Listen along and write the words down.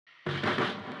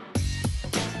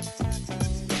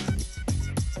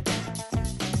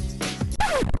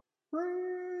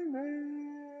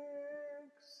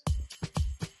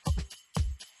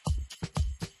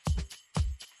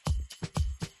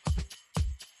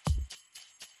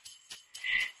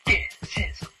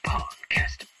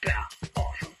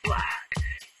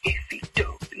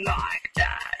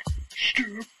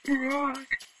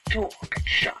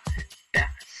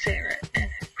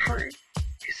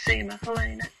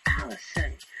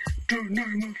Allison. To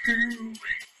name a few,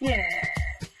 yeah.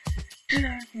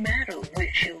 Don't matter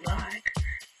which you like,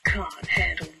 can't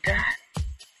handle that.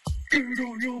 Get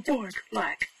on your bike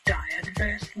like Diet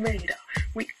Vest Leader.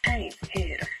 We ain't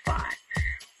here to fight.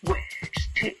 We're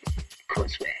just here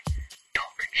 'cause we're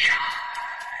talking shy.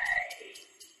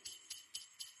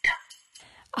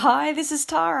 Hi, this is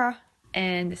Tara.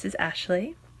 And this is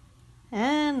Ashley.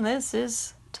 And this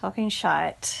is Talking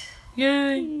Shite.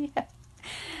 Yay!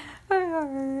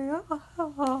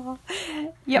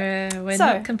 Yep. We're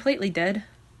not completely dead.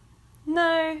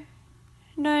 No,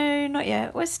 not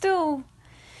yet. We're still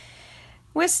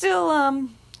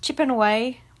chipping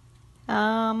away.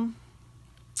 Yeah,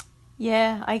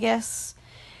 I guess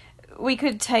we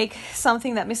could take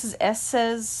something that Mrs. S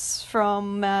says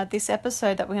from this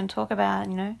episode that we're going to talk about,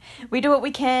 We do what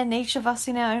we can, each of us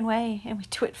in our own way, and we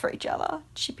do it for each other,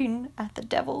 chipping at the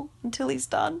devil until he's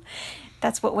done.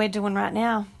 That's what we're doing right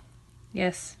now.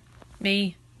 Yes.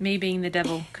 Me being the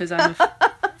devil, because I'm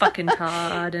a fucking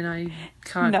tard and I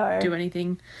can't do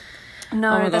anything.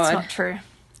 No, that's not true.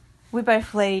 We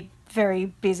both lead very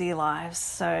busy lives,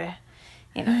 so,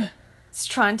 it's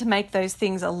trying to make those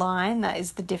things align that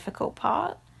is the difficult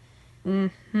part.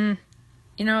 Mm-hmm.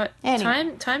 You know what?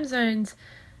 Anyway. Time zones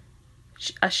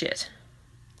are shit.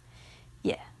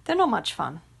 Yeah, they're not much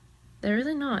fun. They're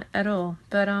really not at all.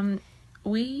 But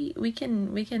we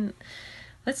can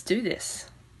let's do this.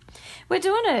 We're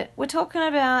doing it. We're talking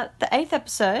about the 8th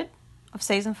episode of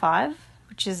season 5,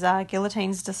 which is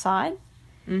Guillotines Decide.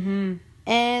 Mm-hmm.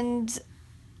 And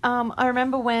I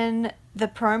remember when the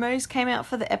promos came out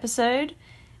for the episode,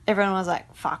 everyone was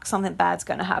like, fuck, something bad's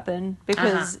going to happen.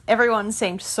 Because everyone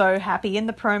seemed so happy in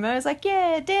the promos. Like,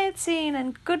 yeah, dancing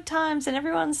and good times and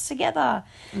everyone's together.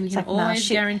 And you can always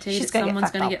guarantee that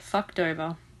someone's going to get fucked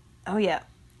over. Oh, yeah.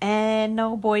 And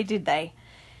oh boy, did they.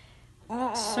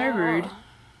 So rude.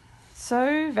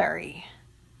 So very.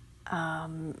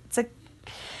 It's a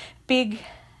big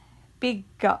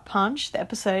gut punch the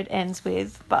episode ends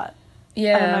with, but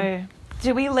yeah. I don't know.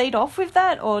 Do we lead off with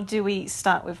that, or do we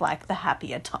start with, the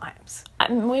happier times?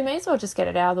 We may as well just get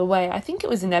it out of the way. I think it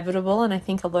was inevitable, and I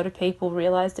think a lot of people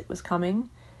realised it was coming.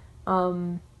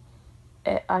 I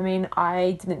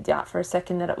didn't doubt for a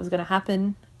second that it was going to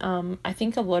happen. I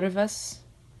think a lot of us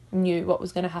knew what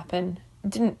was going to happen. It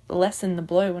didn't lessen the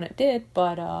blow when it did,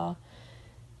 but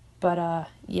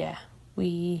yeah,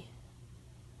 we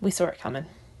saw it coming.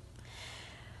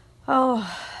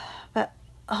 Oh, but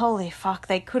holy fuck,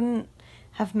 they couldn't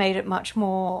have made it much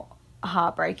more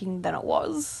heartbreaking than it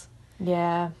was.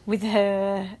 Yeah. With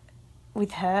Mrs.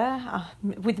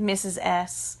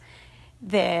 S,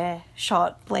 their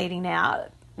shot bleeding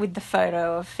out with the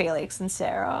photo of Felix and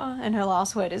Sarah, and her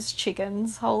last word is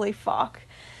chickens. Holy fuck.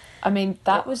 I mean,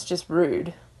 that was just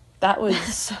rude. That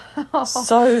was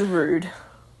so rude.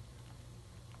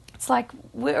 It's like,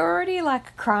 we're already,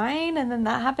 crying, and then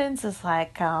that happens. It's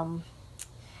like,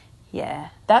 yeah.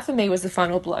 That, for me, was the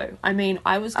final blow. I mean,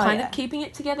 I was kind of keeping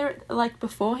it together,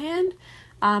 beforehand.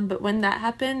 But when that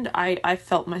happened, I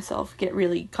felt myself get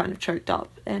really kind of choked up.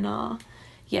 And,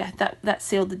 yeah, that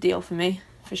sealed the deal for me,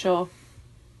 for sure.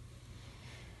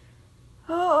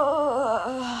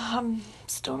 Oh, I'm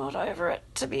still not over it,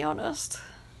 to be honest.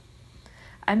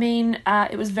 I mean,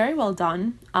 it was very well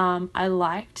done. I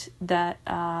liked that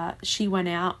she went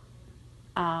out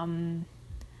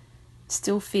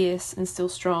still fierce and still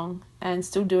strong and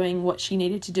still doing what she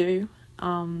needed to do.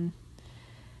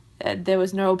 There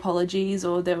was no apologies,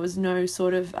 or there was no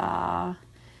sort of,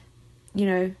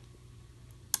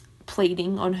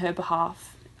 pleading on her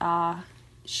behalf.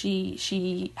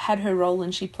 She had her role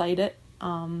and she played it.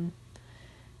 And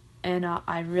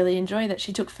I really enjoy that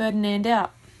she took Ferdinand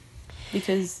out,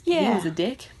 because he was a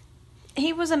dick.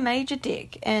 He was a major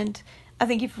dick, and I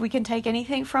think if we can take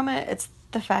anything from it, it's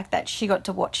the fact that she got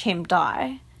to watch him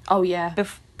die. Oh, yeah.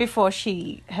 Before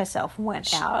she herself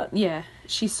went out. Yeah,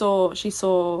 she saw, what she'd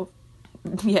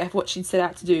set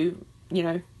out to do,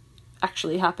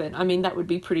 actually happen. I mean, that would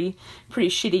be pretty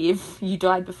shitty if you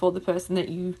died before the person that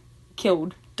you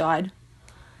killed died.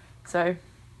 So,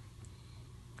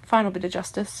 final bit of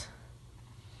justice.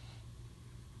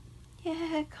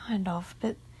 Yeah, kind of,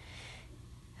 but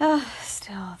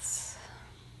still, it's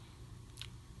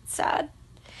sad.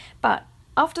 But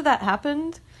after that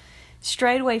happened,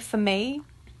 straight away for me,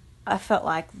 I felt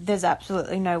like there's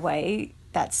absolutely no way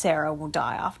that Sarah will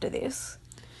die after this.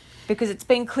 Because it's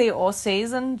been clear all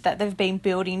season that they've been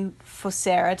building for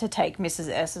Sarah to take Mrs.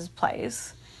 S's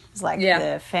place. It's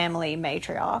the family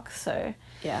matriarch, so...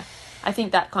 Yeah, I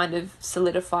think that kind of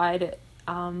solidified it.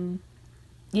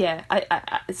 yeah,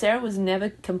 Sarah was never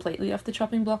completely off the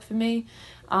chopping block for me,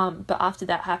 but after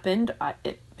that happened,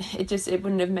 it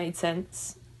wouldn't have made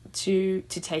sense to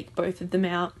take both of them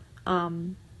out,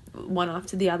 one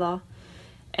after the other.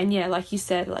 And yeah, like you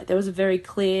said, like there was a very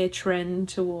clear trend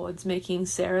towards making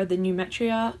Sarah the new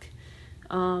matriarch,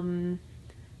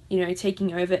 you know,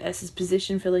 taking over S's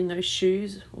position, filling those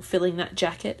shoes, or filling that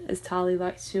jacket, as Tali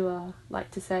likes to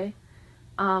say.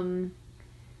 You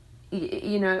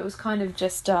know, it was kind of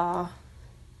just the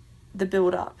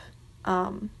build-up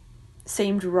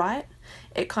seemed right.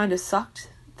 It kind of sucked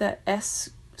that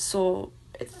S saw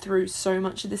it through so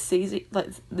much of the season, like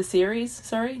the series,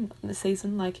 sorry, not the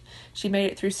season, like she made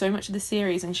it through so much of the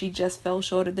series and she just fell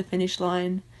short at the finish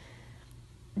line,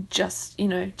 just, you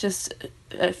know, just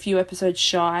a few episodes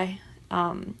shy,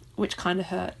 which kind of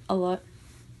hurt a lot.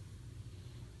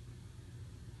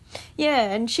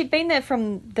 Yeah, and she'd been there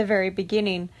from the very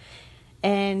beginning,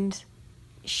 and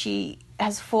she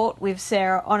has fought with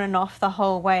Sarah on and off the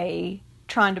whole way,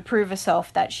 trying to prove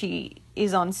herself that she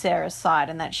is on Sarah's side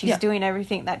and that she's doing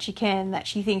everything that she can, that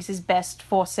she thinks is best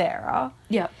for Sarah.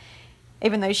 Yeah.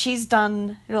 Even though she's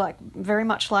done, like, very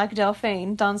much like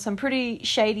Delphine, done some pretty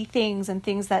shady things and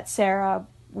things that Sarah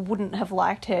wouldn't have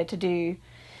liked her to do,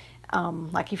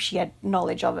 like if she had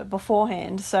knowledge of it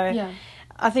beforehand. So Yeah.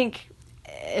 I think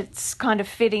it's kind of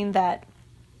fitting that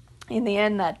in the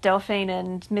end that Delphine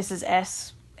and Mrs.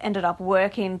 S ended up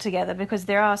working together, because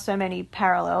there are so many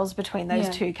parallels between those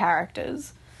two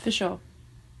characters. For sure.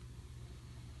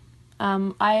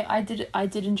 I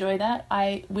did enjoy that.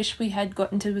 I wish we had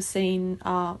gotten to have seen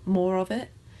more of it.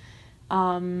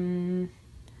 But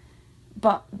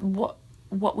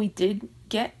what we did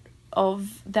get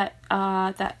of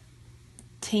that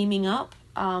teaming up,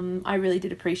 I really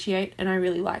did appreciate, and I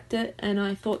really liked it. And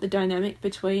I thought the dynamic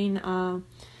between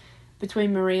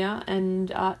Maria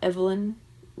and Evelyn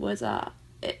was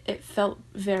it felt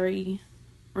very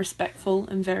respectful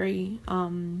and very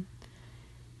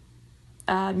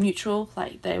mutual.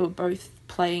 Like they were both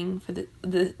playing for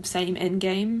the same end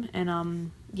game,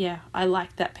 and yeah, I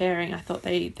liked that pairing. I thought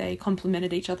they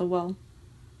complemented each other well.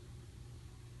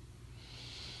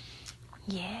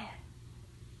 Yeah,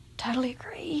 totally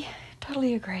agree.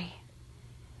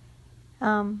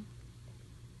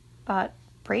 But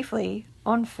briefly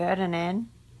on Ferdinand,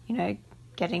 you know,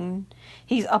 getting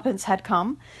his uppance had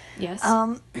come. Yes.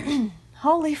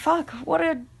 Holy fuck, what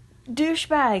a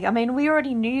douchebag. I mean, we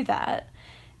already knew that,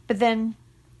 but then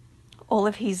all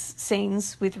of his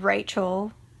scenes with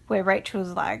Rachel, where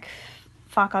Rachel's like,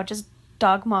 fuck, I just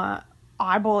dug my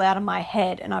eyeball out of my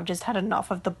head and I've just had enough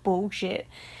of the bullshit.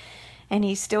 And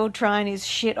he's still trying his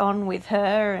shit on with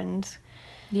her, and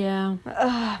yeah.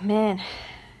 Oh, man.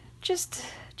 Just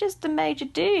a major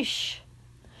douche.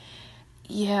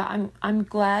 Yeah, I'm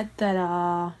glad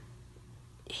that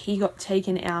he got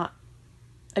taken out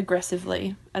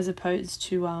aggressively as opposed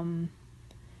to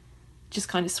just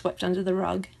kind of swept under the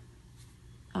rug.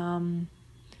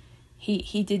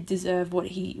 He did deserve what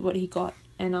he got,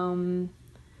 and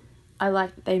I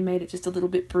like that they made it just a little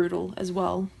bit brutal as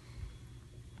well.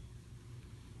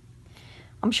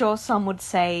 I'm sure some would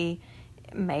say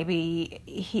maybe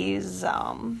his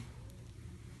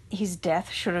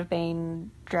death should have been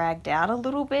dragged out a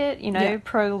little bit, you know,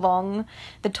 prolong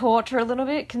the torture a little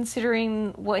bit,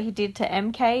 considering what he did to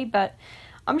MK. But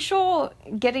I'm sure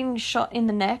getting shot in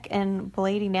the neck and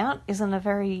bleeding out isn't a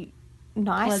very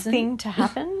nice thing to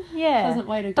happen. Yeah. Pleasant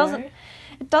way to go.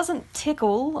 It doesn't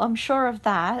tickle, I'm sure of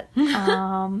that.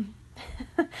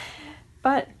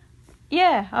 But,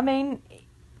 yeah, I mean,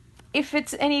 if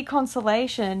it's any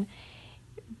consolation,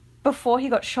 before he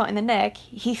got shot in the neck,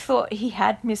 he thought he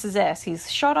had Mrs. S.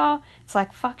 He's shot her. It's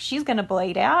like, fuck, she's going to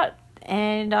bleed out.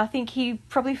 And I think he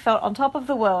probably felt on top of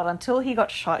the world until he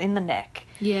got shot in the neck.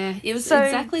 Yeah, it was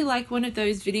exactly like one of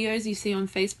those videos you see on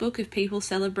Facebook of people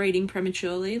celebrating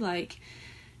prematurely, like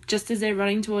just as they're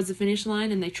running towards the finish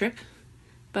line and they trip.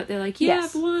 But they're like, yeah,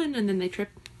 I've won, and then they trip.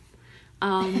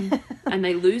 And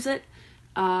they lose it.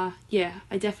 Yeah,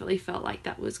 I definitely felt like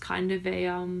that was kind of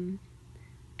an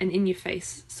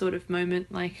in-your-face sort of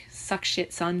moment, like, suck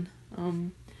shit, son.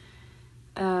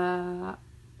 I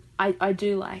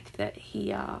do like that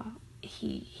he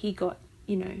got,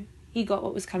 you know, he got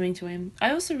what was coming to him.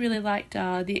 I also really liked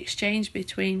the exchange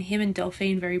between him and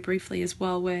Delphine very briefly as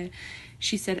well, where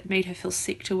she said it made her feel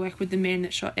sick to work with the man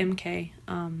that shot MK.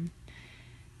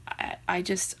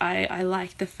 I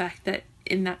like the fact that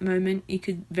in that moment you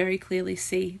could very clearly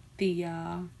see the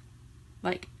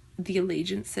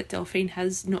allegiance that Delphine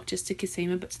has, not just to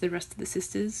Cosima but to the rest of the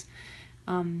sisters,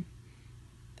 and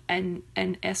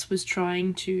S was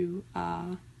trying to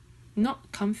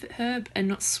not comfort her and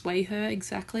not sway her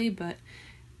exactly, but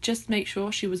just make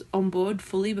sure she was on board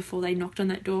fully before they knocked on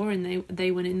that door and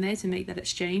they went in there to make that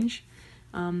exchange.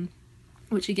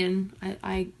 Which again,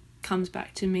 I comes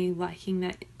back to me liking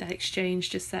that exchange,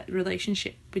 just that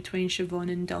relationship between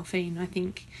Siobhan and Delphine. I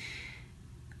think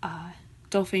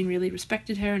Delphine really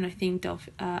respected her, and I think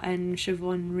and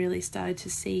Siobhan really started to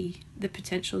see the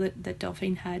potential that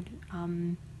Delphine had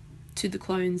to the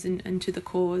clones and to the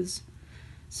cause.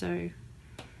 So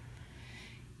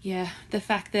yeah, the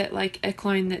fact that like a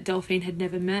clone that Delphine had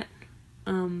never met,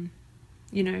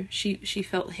 you know, she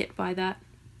felt hit by that.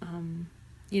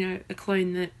 You know, a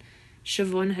clone that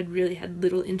Siobhan had really had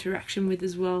little interaction with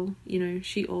as well. You know,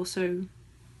 she also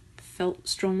felt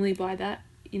strongly by that.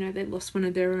 You know, they lost one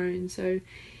of their own. So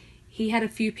he had a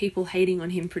few people hating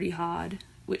on him pretty hard,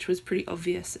 which was pretty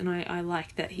obvious. And I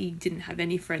like that he didn't have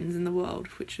any friends in the world,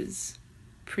 which was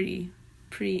pretty,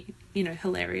 you know,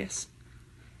 hilarious.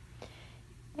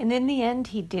 And in the end,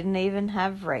 he didn't even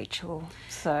have Rachel.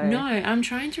 So no, I'm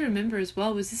trying to remember as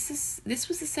well. Was this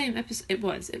was the same episode? It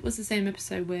was the same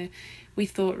episode where we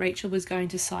thought Rachel was going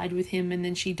to side with him, and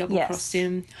then she double crossed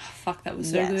him. Oh, fuck, that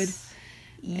was so good.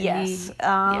 Yes.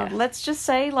 Let's just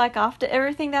say, like, after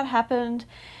everything that happened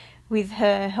with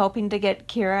her helping to get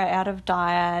Kira out of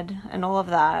Dyad and all of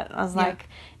that, I was like,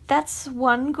 that's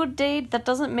one good deed. That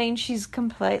doesn't mean she's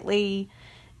completely,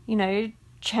 you know,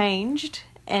 changed.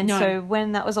 And so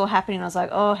when that was all happening, I was like,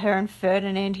 oh, her and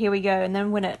Ferdinand, here we go. And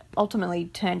then when it ultimately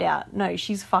turned out, no,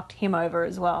 she's fucked him over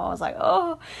as well. I was like,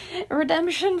 oh,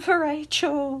 redemption for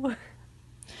Rachel.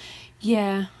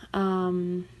 Yeah.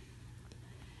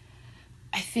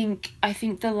 I think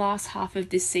the last half of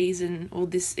this season, or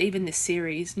this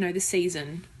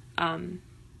season,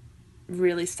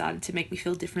 really started to make me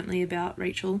feel differently about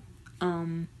Rachel.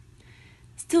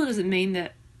 Still doesn't mean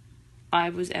that I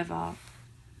was ever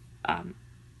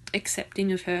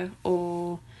accepting of her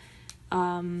or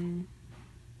you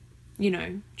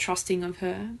know, trusting of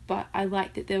her, but I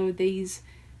like that there were these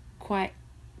quite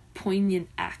poignant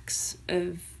acts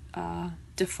of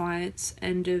defiance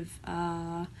and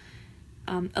of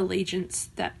allegiance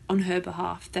that on her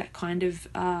behalf that kind of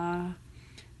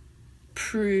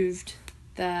proved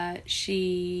that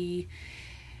she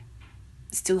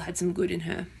still had some good in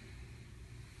her.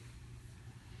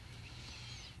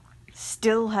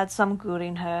 Still had some good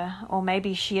in her, or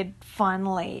maybe she had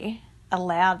finally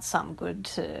allowed some good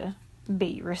to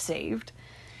be received.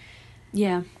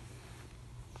 Yeah.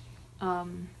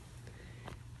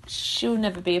 She'll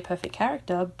never be a perfect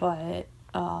character, but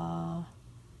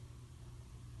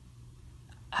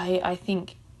I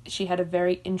think she had a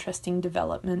very interesting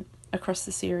development across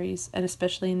the series, and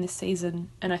especially in this season,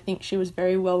 and I think she was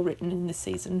very well written in this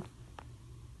season.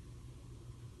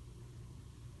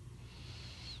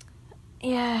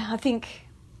 Yeah, I think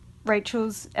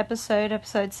Rachel's episode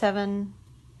 7,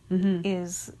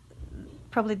 is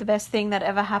probably the best thing that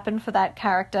ever happened for that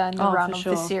character in the run of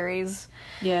the series.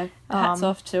 Yeah, hats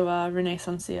off to Renee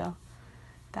Sonsia.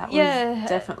 That was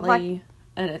definitely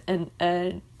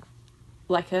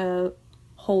like a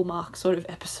hallmark sort of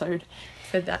episode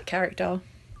for that character.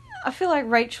 I feel like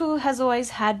Rachel has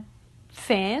always had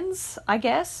fans, I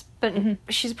guess, but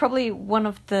she's probably one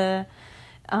of the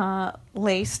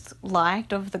least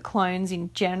liked of the clones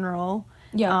in general.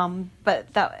 Yeah.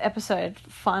 But that episode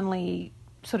finally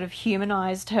sort of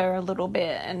humanized her a little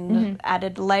bit and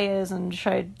added layers and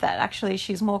showed that actually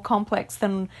she's more complex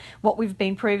than what we've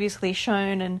been previously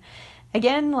shown. And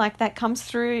again, like, that comes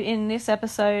through in this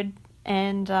episode.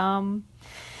 And I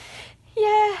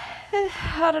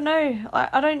don't know.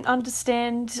 I don't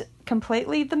understand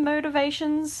completely the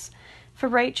motivations for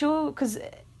Rachel, because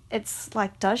it's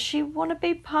like, does she want to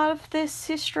be part of this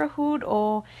sisterhood,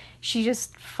 or she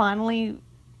just finally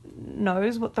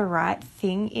knows what the right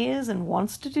thing is and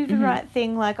wants to do the right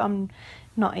thing? Like, I'm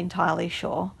not entirely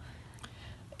sure.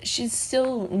 She's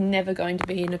still never going to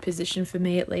be in a position, for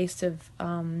me at least, of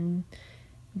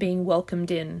being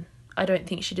welcomed in. I don't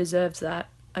think she deserves that.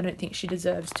 I don't think she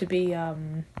deserves to be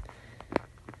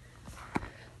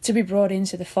brought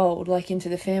into the fold, like into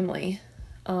the family.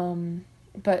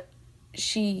 But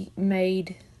she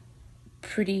made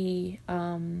pretty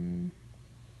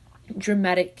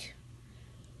dramatic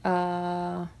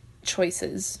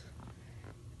choices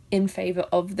in favor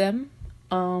of them.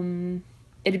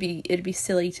 It'd be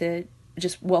silly to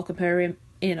just welcome her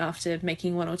in after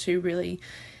making one or two really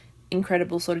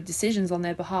incredible sort of decisions on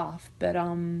their behalf. But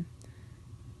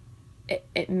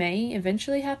it may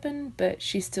eventually happen, but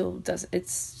she still does.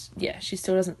 She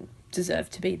still doesn't deserve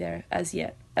to be there as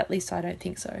yet. At least I don't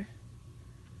think so.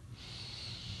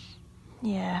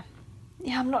 Yeah,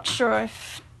 I'm not sure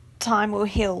if time will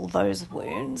heal those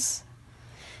wounds.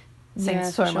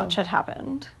 Since so much had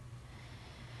happened.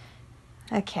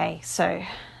 Okay, so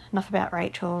enough about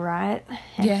Rachel, right?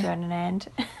 And Ferdinand.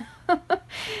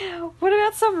 What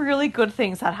about some really good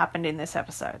things that happened in this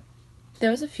episode?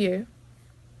 There was a few.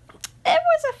 There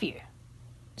was a few.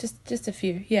 Just a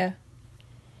few, yeah.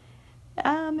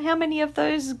 How many of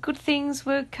those good things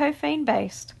were caffeine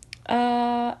based?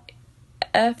 A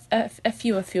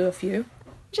few.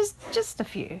 Just a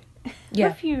few. Yeah.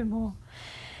 A few more.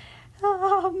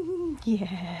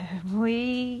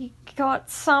 We got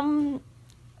some.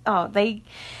 Oh, they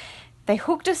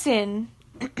hooked us in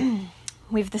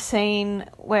with the scene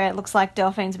where it looks like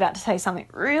Delphine's about to say something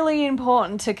really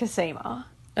important to Cosima.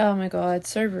 Oh my god,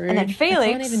 so rude. And then Felix,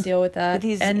 I can't even deal with that. With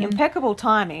his impeccable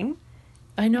timing.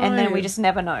 I know. And then we just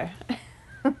never know.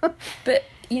 But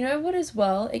you know what as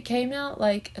well? It came out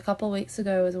like a couple of weeks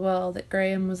ago as well that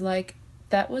Graham was like,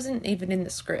 that wasn't even in the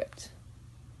script.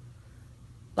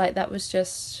 Like, that was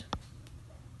just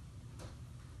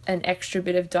an extra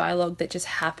bit of dialogue that just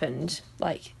happened,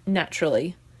 like,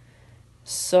 naturally.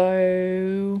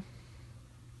 So,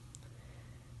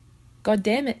 God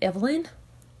damn it, Evelyn.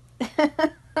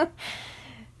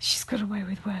 She's got away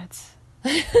with words.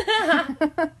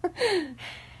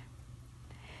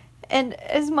 And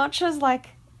as much as,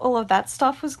 like, all of that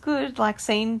stuff was good, like,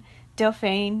 seeing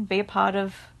Delphine be a part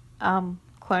of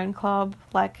Clone Club,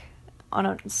 like,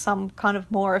 on some kind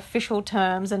of more official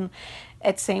terms, and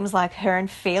it seems like her and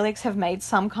Felix have made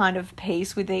some kind of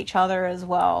peace with each other as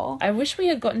well. I wish we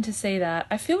had gotten to see that.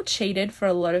 I feel cheated for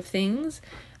a lot of things.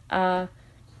 For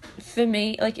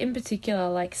me, like, in particular,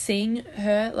 like, seeing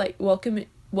her, like,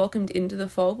 welcomed into the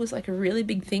fold was, like, a really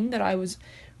big thing that I was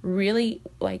really,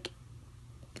 like,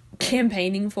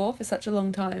 campaigning for such a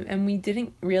long time, and we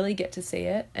didn't really get to see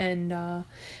it, and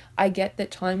I get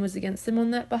that time was against them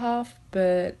on that behalf,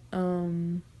 but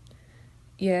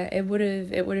yeah, it would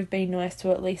have been nice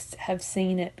to at least have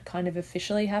seen it kind of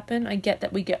officially happen. I get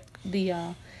that we get the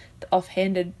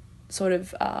offhanded sort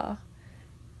of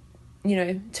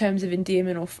terms of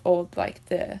endearment or like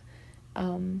the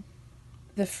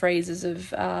phrases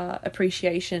of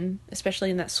appreciation, especially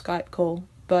in that Skype call,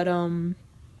 but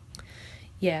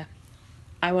yeah,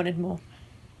 I wanted more.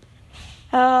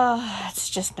 It's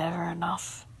just never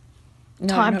enough. No,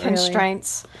 time not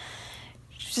constraints. Really.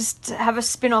 Just have a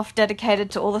spin-off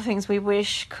dedicated to all the things we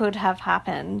wish could have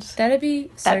happened. That'd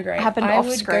be so great. Happened I off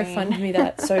would screen. go fund me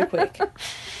that so quick.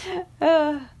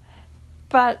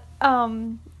 But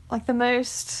like the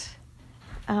most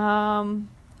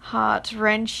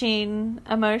heart-wrenching,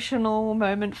 emotional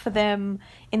moment for them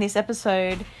in this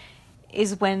episode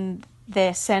is when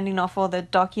they're sending off all the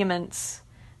documents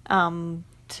to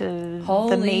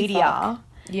the media. Fuck.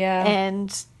 Yeah.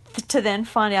 And to then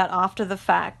find out after the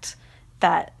fact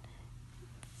that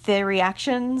their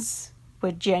reactions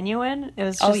were genuine. It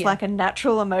was just like a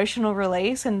natural emotional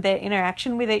release, and their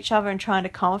interaction with each other and trying to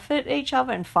comfort each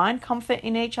other and find comfort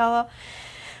in each other.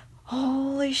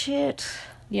 Holy shit.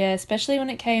 Yeah, especially when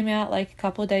it came out like a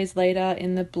couple of days later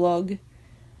in the blog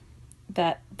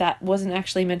that wasn't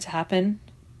actually meant to happen.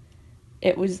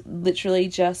 It was literally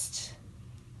just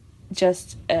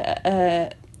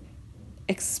a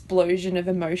explosion of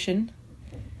emotion.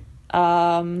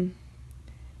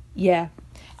 Yeah,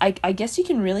 I guess you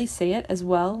can really see it as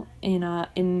well in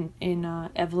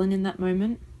Evelyn in that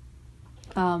moment,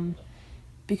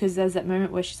 because there's that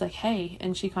moment where she's like, hey,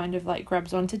 and she kind of like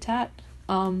grabs onto Tat.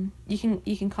 You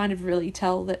can kind of really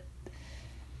tell that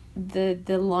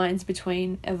the lines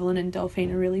between Evelyn and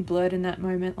Delphine are really blurred in that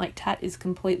moment. Like, Tat is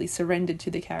completely surrendered to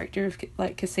the character of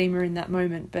like Cosima in that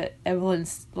moment, but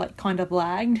Evelyn's like kind of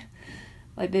lagged.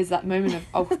 Like, there's that moment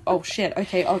of oh shit,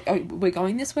 okay, we're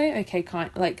going this way, okay,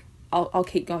 I'll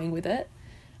keep going with it.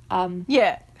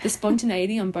 Yeah, the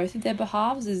spontaneity on both of their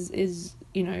behalves is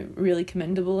really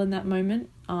commendable in that moment.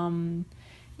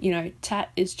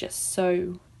 Tat is just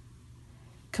so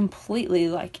completely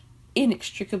like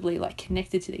inextricably like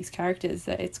connected to these characters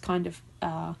that it's kind of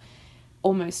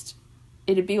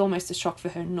it'd be almost a shock for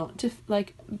her not to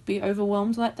like be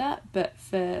overwhelmed like that, but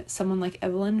for someone like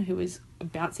Evelyn who is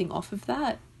bouncing off of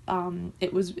that,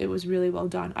 it was really well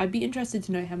done. I'd be interested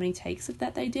to know how many takes of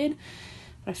that they did,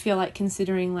 but I feel like,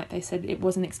 considering like they said it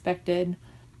wasn't expected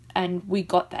and we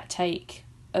got that take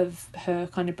of her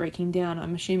kind of breaking down,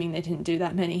 I'm assuming they didn't do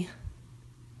that many.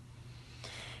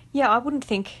 Yeah, I wouldn't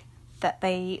think that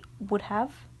they would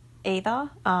have either,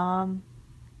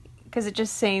 because it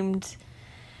just seemed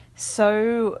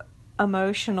so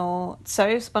emotional,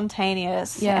 so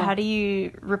spontaneous. Yeah. How do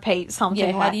you repeat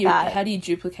something like that? How do you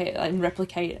duplicate and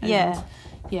replicate? And, yeah.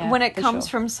 Yeah. When it comes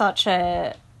from such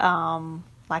a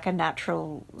like a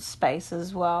natural space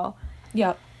as well.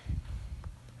 Yep.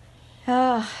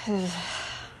 Uh,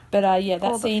 But yeah, that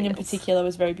all the scene in feels. particular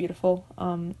was very beautiful.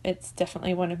 It's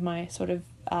definitely one of my sort of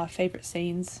favourite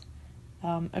scenes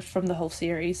from the whole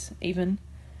series, even.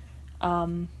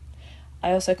 I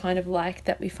also kind of like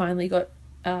that we finally got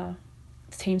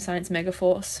Team Science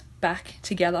Megaforce back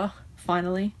together,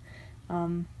 finally.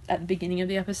 At the beginning of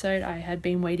the episode, I had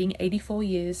been waiting 84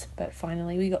 years, but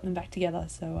finally we got them back together,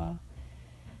 so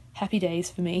happy days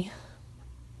for me.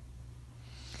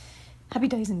 Happy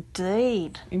days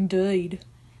indeed. Indeed.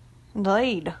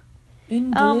 Indeed.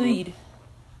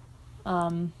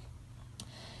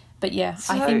 But yeah,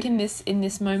 So, I think in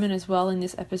this moment as well, in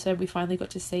this episode, we finally got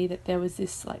to see that there was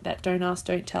this, like, that don't ask,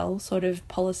 don't tell sort of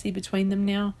policy between them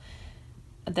now.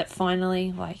 That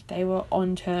finally, like, they were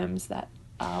on terms that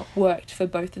worked for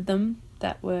both of them,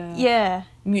 that were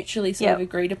mutually sort of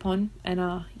agreed upon.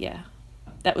 And yeah,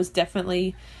 that was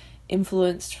definitely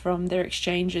influenced from their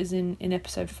exchanges in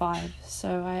episode 5.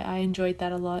 So I enjoyed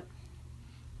that a lot.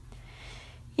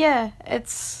 Yeah,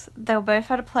 they were both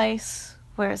at a place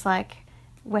where it's like,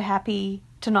 we're happy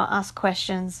to not ask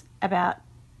questions about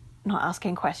not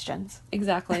asking questions.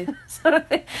 Exactly.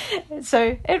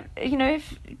 So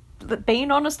if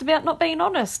being honest about not being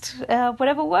honest,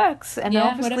 whatever works. And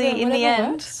obviously in the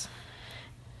end, works.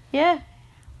 Yeah.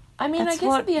 I mean, I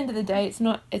guess at the end of the day, it's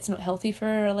not healthy for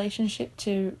a relationship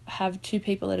to have two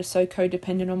people that are so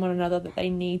codependent on one another that they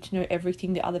need to know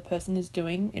everything the other person is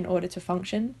doing in order to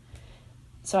function.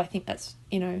 So I think that's,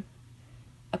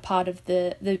 a part of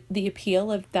the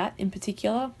appeal of that in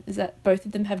particular, is that both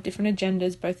of them have different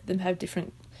agendas, both of them have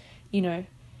different,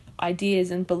 ideas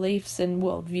and beliefs and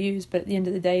worldviews, but at the end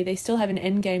of the day, they still have an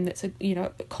end game that's,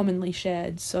 commonly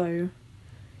shared, so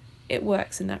it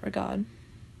works in that regard.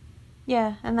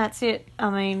 Yeah, and that's it. I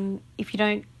mean, if you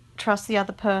don't trust the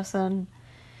other person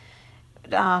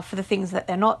for the things that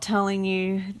they're not telling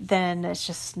you, then it's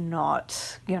just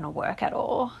not going to work at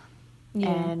all. Yeah.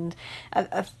 And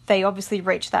they obviously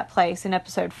reached that place in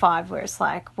episode 5 where it's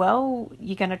like, well,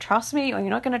 you're going to trust me or you're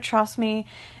not going to trust me,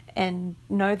 and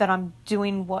know that I'm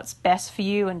doing what's best for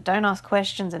you, and don't ask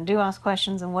questions and do ask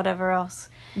questions and whatever else.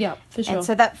 Yeah, for sure. And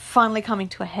so that finally coming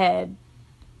to a head,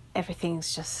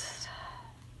 everything's just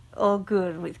all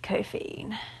good with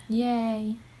Kofi.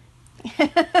 Yay.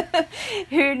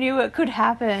 Who knew it could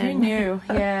happen? Who knew?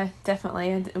 Yeah,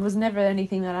 definitely. And it was never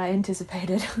anything that I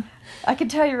anticipated. I can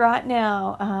tell you right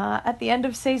now, at the end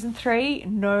of season 3,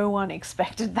 no one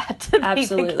expected that to be the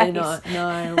case. Absolutely not.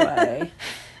 No way.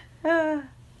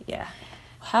 Yeah.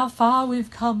 How far we've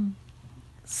come.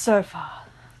 So far.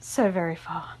 So very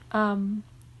far.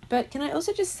 But can I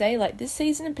also just say, like, this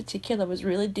season in particular was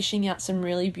really dishing out some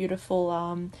really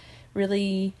beautiful,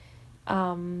 really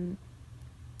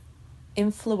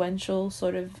influential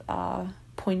sort of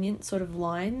poignant sort of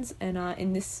lines, and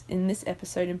in this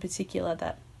episode in particular,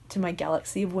 that to my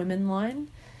galaxy of women line,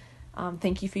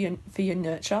 thank you for your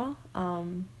nurture,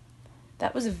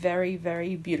 that was a very,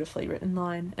 very beautifully written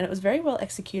line, and it was very well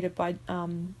executed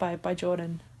by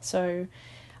Jordan. So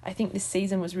I think this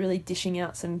season was really dishing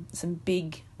out some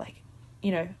big, like,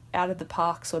 out of the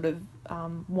park sort of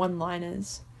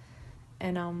one-liners,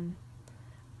 and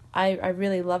I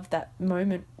really loved that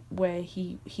moment where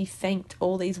he thanked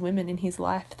all these women in his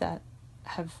life that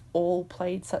have all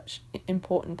played such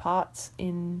important parts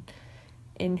in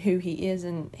who he is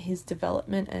and his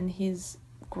development and his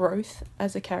growth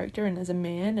as a character and as a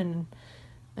man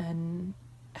and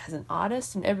as an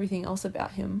artist and everything else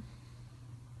about him.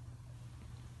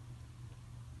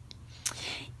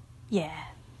 Yeah,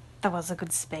 that was a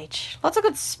good speech. Lots of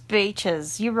good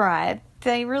speeches. You're right.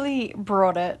 They really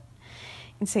brought it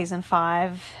in season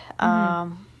 5.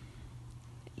 Mm-hmm.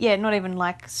 Yeah, not even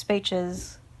like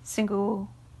speeches, single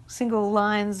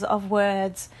lines of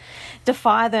words.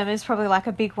 Defy them is probably like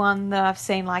a big one that I've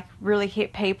seen like really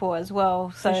hit people as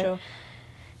well. So, for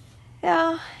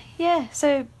sure. Yeah.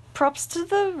 So props to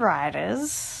the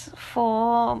writers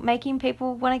for making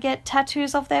people want to get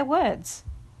tattoos of their words.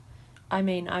 I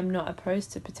mean, I'm not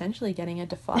opposed to potentially getting a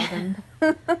Defy them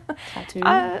tattoo.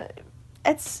 I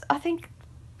think,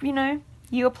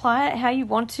 you apply it how you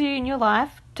want to in your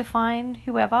life, define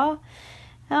whoever.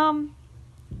 Can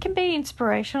be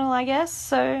inspirational, I guess.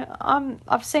 So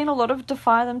I've seen a lot of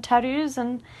Defy them tattoos,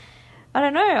 and I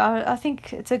don't know, I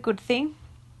think it's a good thing.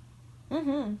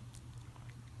 Mm-hmm.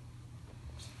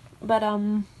 But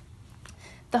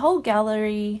the whole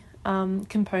gallery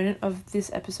component of this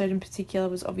episode in particular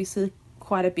was obviously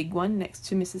quite a big one next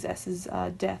to Mrs. S's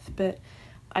death, but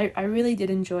I really did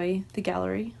enjoy the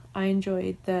gallery. I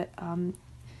enjoyed that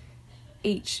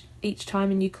each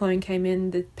time a new clone came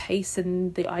in, the pace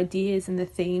and the ideas and the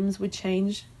themes would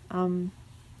change,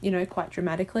 quite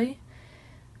dramatically.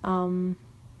 I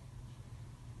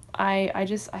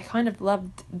kind of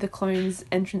loved the clones'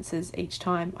 entrances each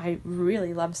time. I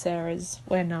really love Sarah's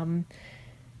when,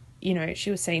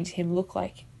 she was saying to him, look,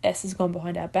 like, S has gone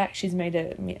behind our back. She's made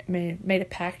a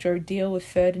pact or a deal with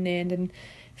Ferdinand, and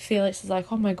Felix is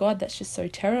like, oh my God, that's just so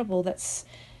terrible. That's,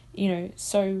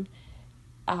 so,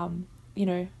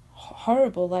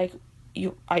 horrible. Like,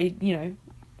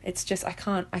 it's just, I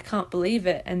can't believe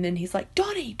it. And then he's like,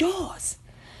 Donnie, doors!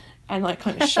 And, like,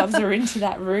 kind of shoves her into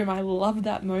that room. I love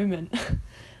that moment.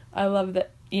 I love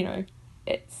that,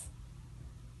 it's,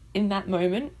 in that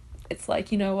moment, it's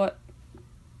like, you know what,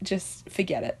 just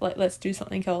forget it. Like, let's do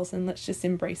something else, and let's just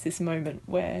embrace this moment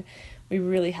where we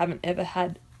really haven't ever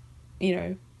had,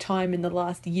 time in the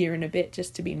last year and a bit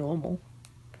just to be normal.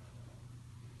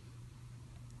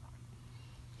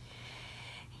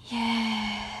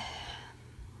 Yeah.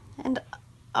 And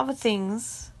other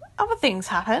things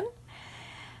happen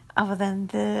other than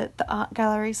the art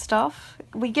gallery stuff.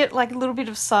 We get, like, a little bit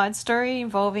of side story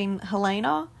involving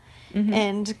Helena,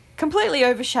 and completely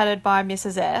overshadowed by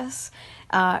Mrs. S.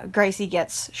 Gracie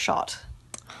gets shot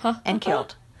and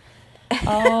killed.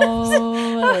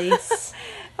 Oh, Elise.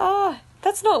 Oh,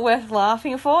 that's not worth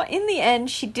laughing for. In the end,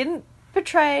 she didn't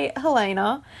betray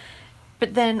Helena,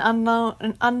 but then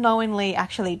unknowingly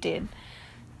actually did.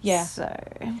 Yeah. So,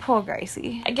 poor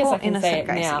Gracie. I guess poor I can say it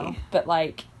Gracie. now, but,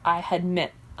 like, I had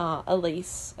met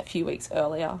Elise a few weeks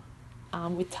earlier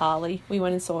with Tali. We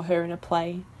went and saw her in a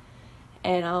play,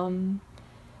 and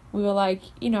we were like,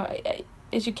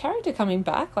 is your character coming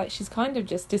back? Like, she's kind of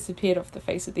just disappeared off the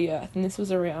face of the earth, and this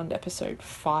was around episode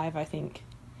 5, I think.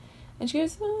 And she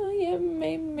goes, oh, yeah,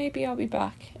 maybe I'll be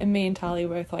back. And me and Tali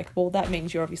were both like, well, that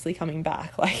means you're obviously coming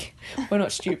back. Like, we're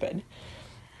not stupid.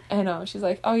 And she's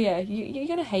like, oh, yeah, you're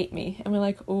going to hate me. And we're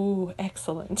like, oh,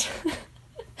 excellent.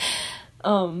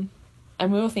 And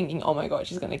we were thinking, oh, my God,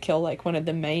 she's going to kill, like, one of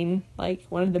the main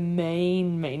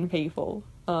people.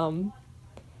 So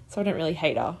I don't really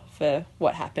hate her for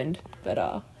what happened.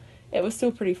 But it was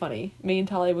still pretty funny. Me and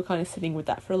Tali were kind of sitting with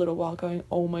that for a little while going,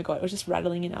 oh, my God, it was just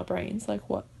rattling in our brains, like,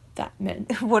 what that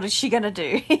meant. What is she going to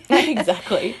do?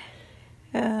 Exactly.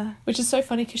 Which is so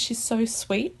funny because she's so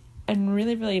sweet and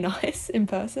really, really nice in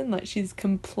person. Like, she's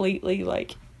completely,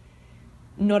 like,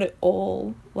 not at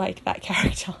all like that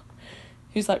character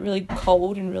who's, like, really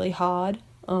cold and really hard.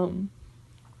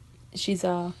 She's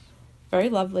very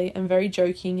lovely and very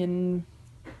joking, and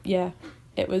yeah,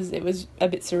 it was a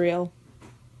bit surreal.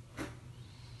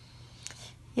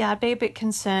 Yeah, I'd be a bit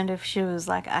concerned if she was,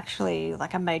 like, actually,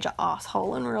 like, a major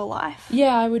asshole in real life.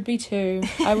 Yeah, I would be too.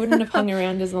 I wouldn't have hung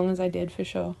around as long as I did, for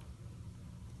sure.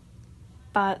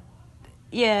 But,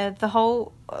 yeah,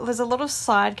 there's a lot of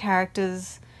side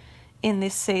characters in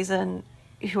this season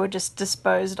who are just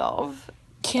disposed of.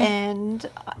 Yeah. And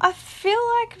I feel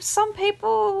like some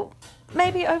people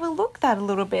maybe overlook that a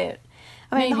little bit.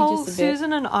 I mean, Maybe the whole just a bit.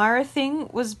 Susan and Ira thing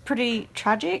was pretty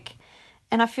tragic.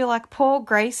 And I feel like poor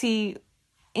Gracie,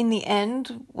 in the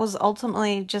end, was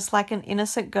ultimately just like an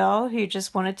innocent girl who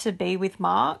just wanted to be with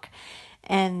Mark.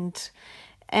 And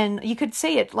you could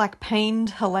see it, like, pained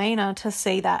Helena to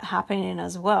see that happening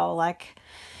as well. Like,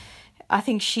 I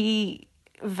think she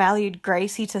valued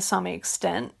Gracie to some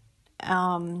extent.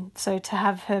 So to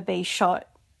have her be shot,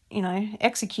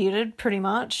 executed pretty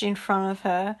much in front of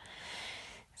her,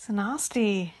 it's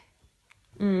nasty.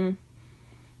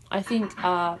 I think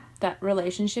that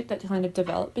relationship that kind of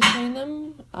developed between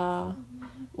them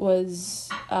was,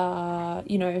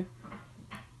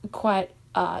 quite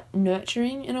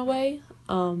nurturing in a way.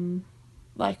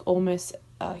 Like, almost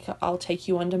like a I'll take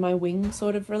you under my wing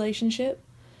sort of relationship.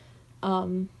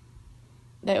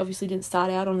 They obviously didn't start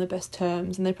out on the best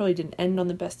terms, and they probably didn't end on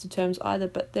the best of terms either,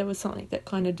 but there was something that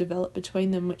kind of developed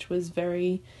between them which was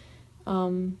very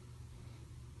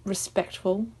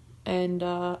respectful and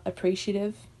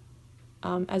appreciative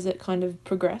as it kind of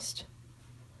progressed.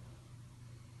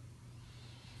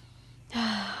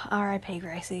 R.I.P.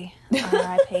 Gracie.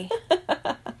 R.I.P.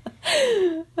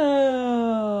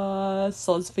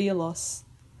 Soz for your loss.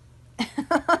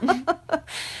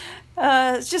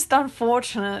 It's just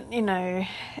unfortunate,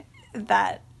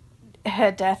 that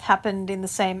her death happened in the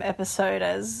same episode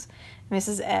as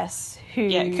Mrs. S, who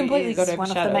completely got is one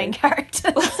of the overshadowed. main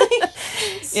characters.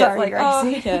 Sorry, it's like,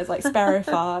 Gracie. who cares? Like, sparrow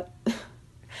fart. In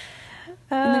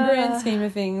the grand scheme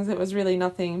of things, it was really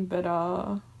nothing, but,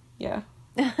 yeah.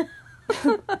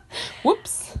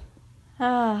 Whoops.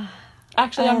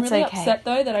 Actually, I'm really upset,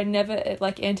 though, that I never,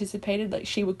 anticipated,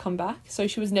 she would come back. So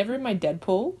she was never in my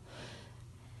Deadpool.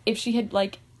 if she had,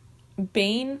 like,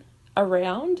 been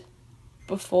around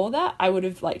before that, I would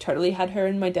have, like, totally had her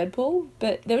in my Deadpool,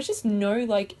 but there was just no,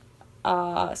 like,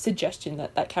 suggestion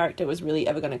that that character was really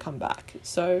ever going to come back.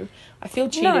 So I feel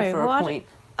cheated for a point.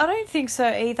 I don't think so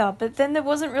either, but then there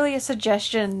wasn't really a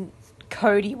suggestion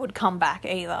Cody would come back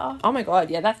either. Oh my god,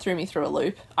 yeah, that threw me through a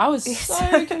loop. I was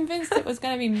so convinced it was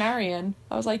going to be Marion.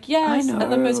 I was like, yes, and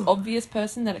the most obvious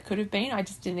person that it could have been, I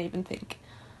just didn't even think.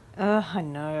 I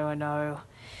know.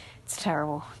 It's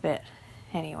terrible, but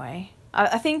anyway.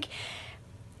 I think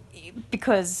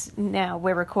because now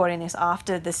we're recording this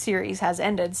after the series has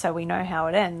ended, so we know how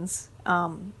it ends,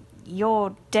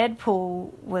 your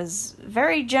Deadpool was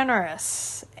very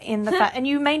generous in the fact, and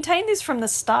you maintained this from the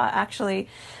start, actually,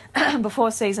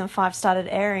 before season 5 started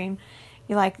airing.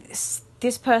 You're like,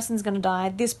 this person's going to die,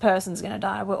 this person's going to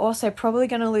die. We're also probably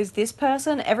going to lose this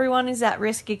person. Everyone is at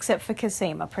risk except for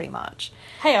Cosima, pretty much.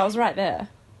 Hey, I was right there.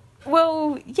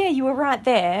 Well, yeah, you were right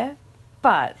there,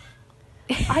 but...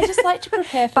 I just like to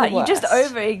prepare for the worst. But you just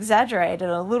over-exaggerated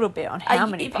a little bit on how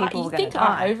many people were going to die. You think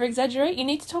I over-exaggerate? You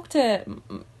need to talk to,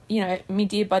 you know, me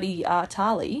dear buddy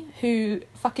Tali, who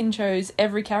fucking chose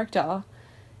every character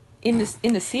in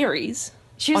the series.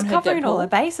 She was covering all the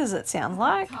bases, it sounds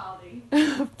like.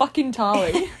 Fucking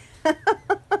Tali.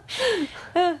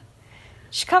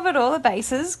 She covered all the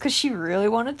bases because she really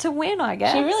wanted to win, I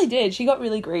guess. She really did. She got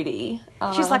really greedy.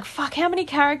 She's like, fuck, how many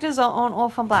characters are on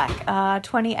Orphan Black?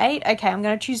 28? Okay, I'm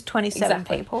going to choose 27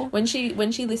 people. When she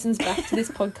listens back to this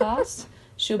podcast,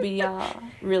 she'll be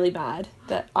really bad.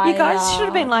 That you guys should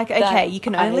have been like, okay, you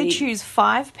can only choose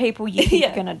 5 people you think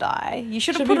are going to die. You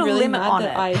should have put a really limit on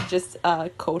it. I just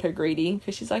called her greedy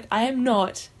because she's like, I am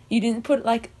not. You didn't put,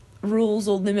 like, rules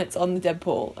or limits on the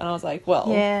Deadpool. And I was like, well...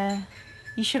 Yeah.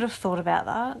 You should have thought about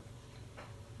that.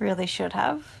 Really should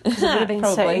have. Because it would have been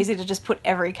so easy to just put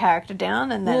every character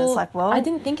down and then it's like, well... I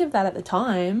didn't think of that at the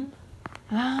time.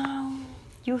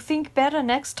 You'll think better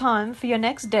next time for your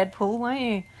next Deadpool, won't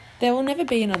you? There will never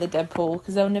be another Deadpool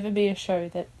because there will never be a show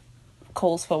that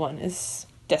calls for one as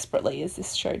desperately as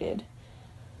this show did.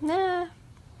 Nah.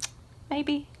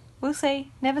 Maybe. We'll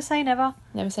see. Never say never.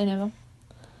 Never say never.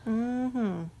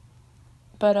 Mm-hmm.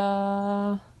 But,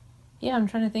 yeah, I'm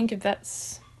trying to think if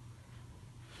that's...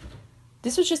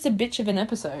 This was just a bitch of an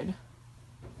episode.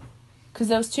 Because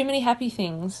there was too many happy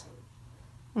things.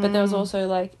 But there was also,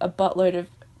 like, a buttload of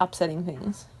upsetting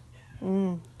things.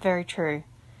 Very true.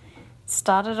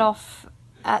 Started off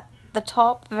at the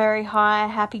top, very high,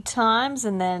 happy times,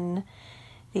 and then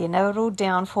the inevitable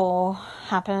downfall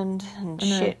happened and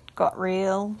shit got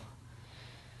real.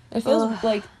 It feels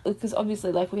like... Because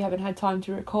obviously, like, we haven't had time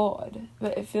to record.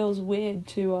 But it feels weird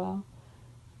to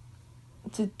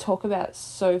talk about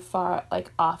so far,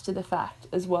 like, after the fact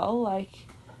as well. Like,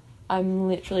 I'm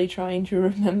literally trying to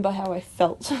remember how I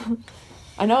felt.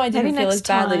 I know I didn't feel as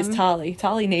badly as Tali.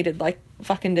 Tali needed, like,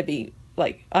 fucking to be,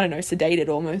 like, I don't know, sedated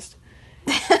almost.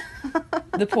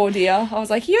 The poor dear. I was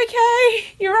like, you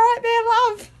okay? You're right there,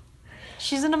 love.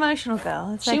 She's an emotional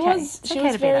girl. It's she okay.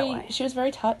 She was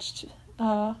very touched,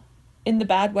 in the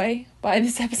bad way, by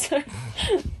this episode.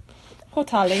 Poor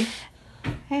Tali.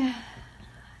 Yeah.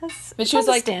 But she was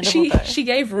like, she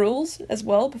gave rules as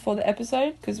well before the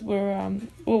episode because we're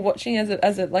watching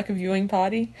as a like a viewing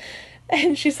party,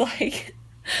 and she's like,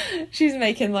 she's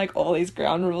making like all these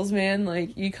ground rules, man.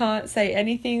 Like, you can't say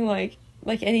anything like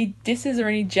any disses or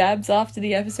any jabs after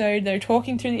the episode. No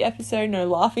talking through the episode. No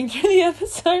laughing through the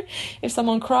episode. If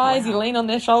someone cries, you lean on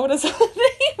their shoulders.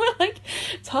 We're like,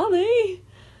 Tali,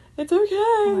 it's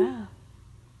okay.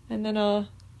 Wow.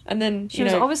 And then she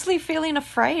was obviously feeling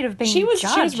afraid of being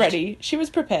judged. She was ready. She was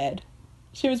prepared.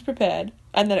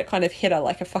 And then it kind of hit her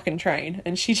like a fucking train,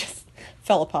 and she just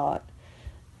fell apart.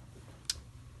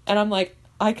 And I'm like,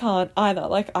 I can't either.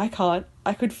 Like, I can't.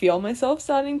 I could feel myself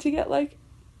starting to get like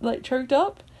choked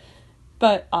up.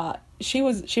 But she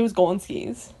was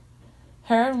Gonskis.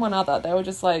 Her and one other, they were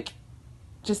just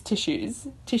tissues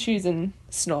and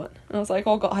snot. And I was like,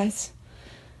 oh guys,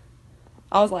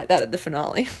 I was like that at the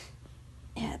finale.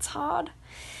 Yeah, it's hard.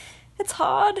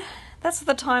 That's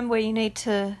the time where you need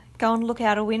to go and look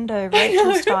out a window,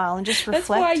 Rachel style, and just reflect. That's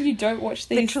why you don't watch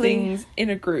these things in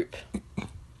a group.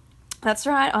 That's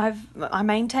right. I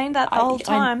maintained that the whole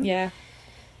time. Yeah.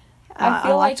 I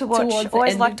feel like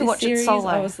always like to watch it solo.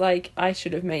 I was like, I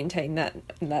should have maintained that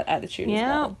attitude as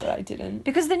well, but I didn't.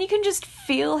 Because then you can just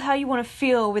feel how you want to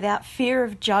feel without fear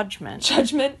of judgment.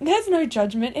 Judgment? There's no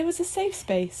judgment. It was a safe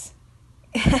space.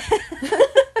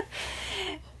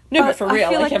 No, but for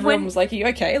real, like everyone was like, "Are you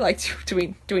okay? Like, do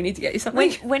we need to get you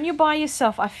something?" When you're by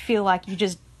yourself, I feel like you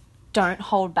just don't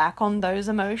hold back on those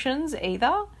emotions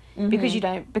either. because you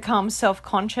don't become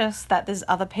self-conscious that there's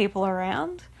other people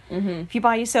around. If you're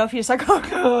by yourself, you're just like,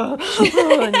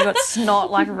 and you got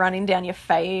snot like running down your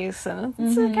face, and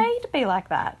it's okay to be like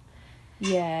that.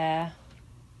 Yeah.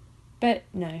 But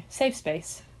no, safe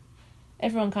space.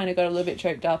 Everyone kind of got a little bit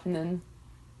choked up, and then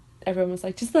everyone was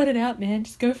like, just let it out, man.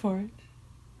 Just go for it.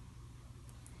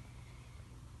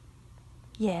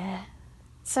 Yeah.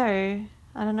 So,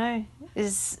 I don't know.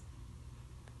 Is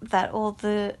that all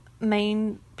the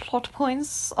main plot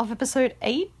points of episode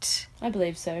 8? I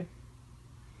believe so.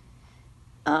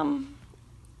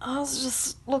 I was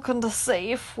just looking to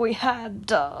see if we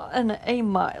had an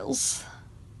emails.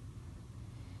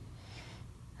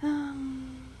 Let's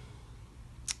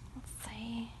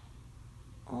see.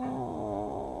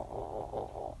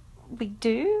 Oh, we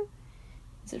do?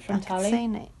 Is it from I Tali? haven't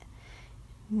seen it.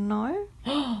 No.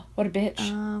 What a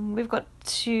bitch. We've got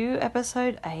 2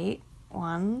 episode 8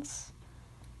 ones.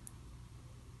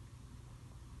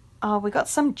 Oh, we got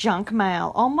some junk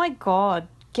mail. Oh my god.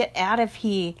 Get out of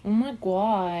here. Oh my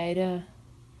god.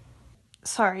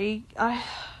 Sorry. I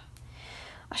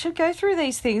should go through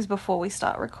these things before we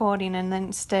start recording, and then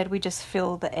instead we just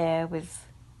fill the air with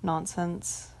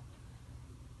nonsense.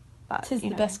 But, Tis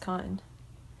the best kind.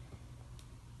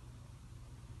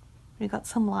 We got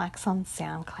some likes on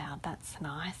SoundCloud. That's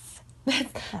nice.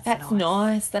 That's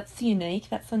nice. That's unique.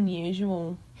 That's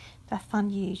unusual. That's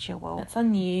unusual. That's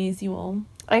unusual.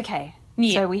 Okay.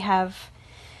 Yeah. So we have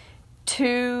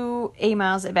 2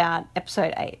 emails about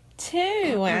episode 8. 2,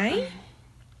 eh?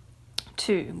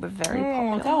 2 were very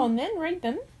popular. Go on then, read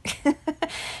them.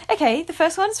 Okay, the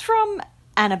first one's from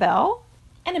Annabelle.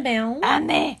 Annabelle.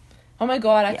 Annie. Oh my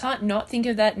god, I can't not think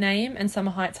of that name and Summer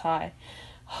Heights High.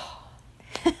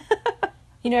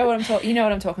 You know what I'm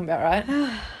talking about, right?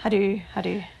 I do.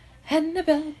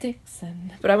 Annabelle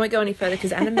Dixon. But I won't go any further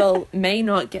because Annabelle may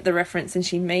not get the reference and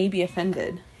she may be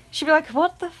offended. She'd be like,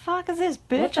 what the fuck is this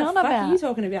bitch What the on fuck about? are you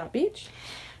talking about, bitch?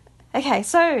 Okay,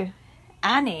 so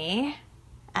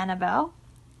Annabelle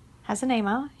has an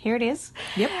email. Here it is.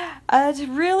 Yep. It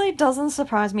really doesn't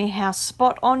surprise me how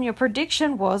spot on your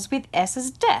prediction was with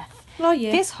S's death. Oh,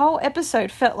 yeah. This whole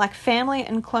episode felt like family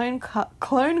and clone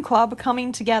club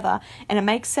coming together, and it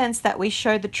makes sense that we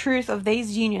show the truth of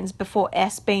these unions before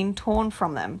S being torn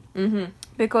from them. Mm-hmm.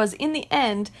 Because in the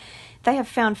end, they have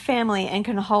found family and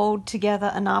can hold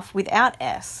together enough without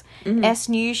S. Mm-hmm. S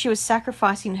knew she was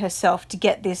sacrificing herself to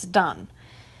get this done.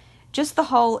 Just the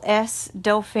whole S,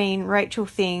 Delphine, Rachel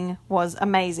thing was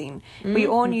amazing. Mm-hmm. We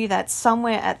all knew that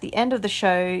somewhere at the end of the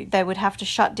show they would have to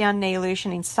shut down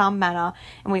Neolution in some manner,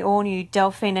 and we all knew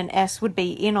Delphine and S would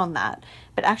be in on that.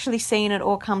 But actually seeing it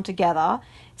all come together,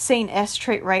 seeing S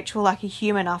treat Rachel like a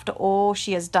human after all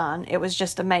she has done, it was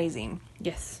just amazing.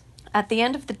 Yes. At the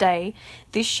end of the day,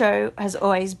 this show has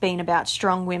always been about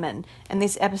strong women, and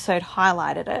this episode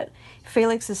highlighted it.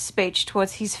 Felix's speech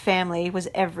towards his family was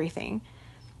everything.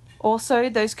 Also,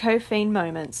 those co-fiend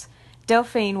moments.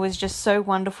 Delphine was just so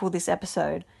wonderful this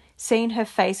episode. Seeing her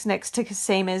face next to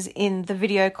Casima's in the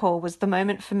video call was the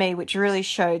moment for me which really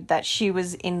showed that she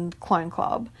was in Clone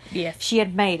Club. Yes. She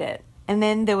had made it. And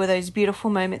then there were those beautiful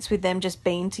moments with them just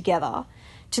being together.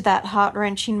 To that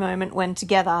heart-wrenching moment when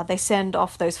together they send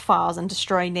off those files and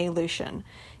destroy Neolution.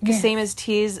 Yes. Casima's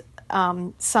tears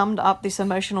summed up this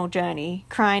emotional journey,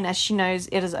 crying as she knows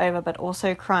it is over, but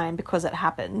also crying because it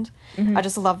happened. Mm-hmm. I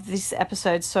just love this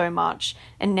episode so much,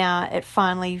 and now it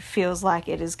finally feels like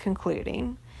it is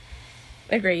concluding.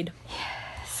 Agreed.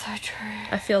 Yeah, so true.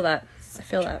 I feel that.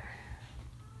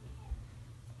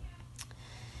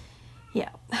 Yeah.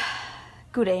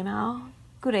 Good email,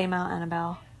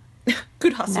 Annabelle.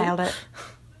 Good hustle. Nailed it.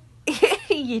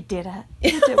 You did it.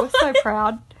 We're so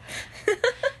proud.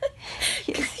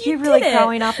 You're really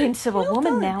growing up into a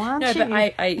woman now, aren't you? No,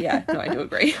 but I do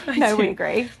agree. We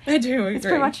agree. I do agree. It's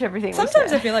pretty much everything.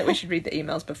 Sometimes I feel like we should read the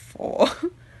emails before.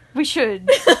 We should,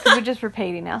 because we're just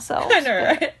repeating ourselves. I know,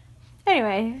 right?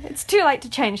 Anyway, it's too late to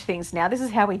change things now. This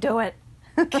is how we do it.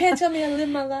 Can't tell me how to live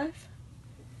my life.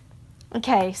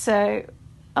 Okay, so...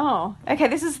 Oh, okay,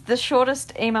 this is the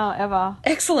shortest email ever.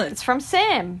 Excellent. It's from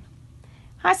Sam.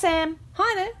 Hi, Sam.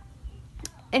 Hi there.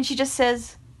 And she just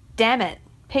says, damn it.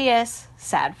 P.S.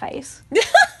 Sad face.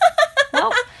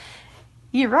 Well,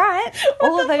 you're right.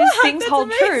 All of those things hold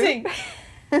amazing. true.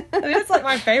 I mean, it's like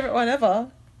my favourite one ever.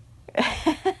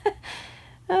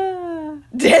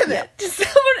 Damn it. Just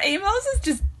someone emails us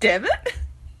just damn it?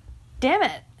 Damn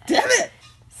it. Damn it.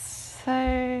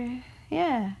 So,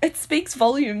 yeah. It speaks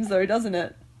volumes though, doesn't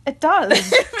it? It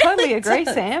does. Totally really agree,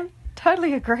 does. Sam.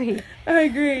 Totally agree. I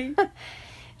agree.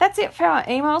 That's it for our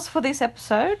emails for this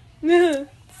episode.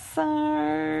 So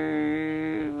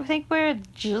I think we're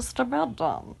just about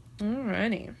done.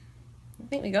 Alrighty. I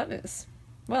think we got this.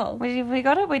 Well, We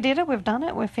got it, we did it, we've done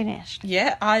it, we're finished.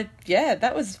 yeah,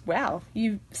 that was, wow.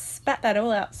 You spat that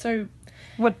all out so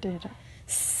What did it?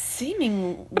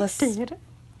 seamless. Did it?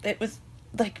 It was,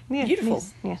 like, Yeah, beautiful.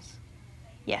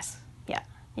 Yes. Yeah.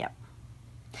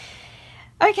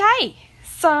 Okay,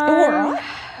 so Alright.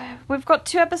 we've got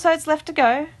 2 episodes left to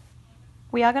go.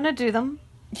 We are going to do them.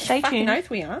 Stay Fucking tuned. oath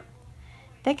we are.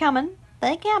 They're coming.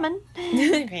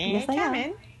 Yes, they are.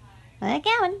 Coming. They're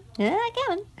coming.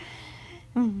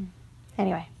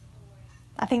 Anyway,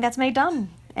 I think that's me done.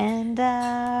 And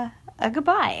a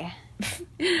goodbye.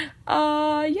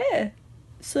 Yeah.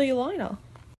 See you later.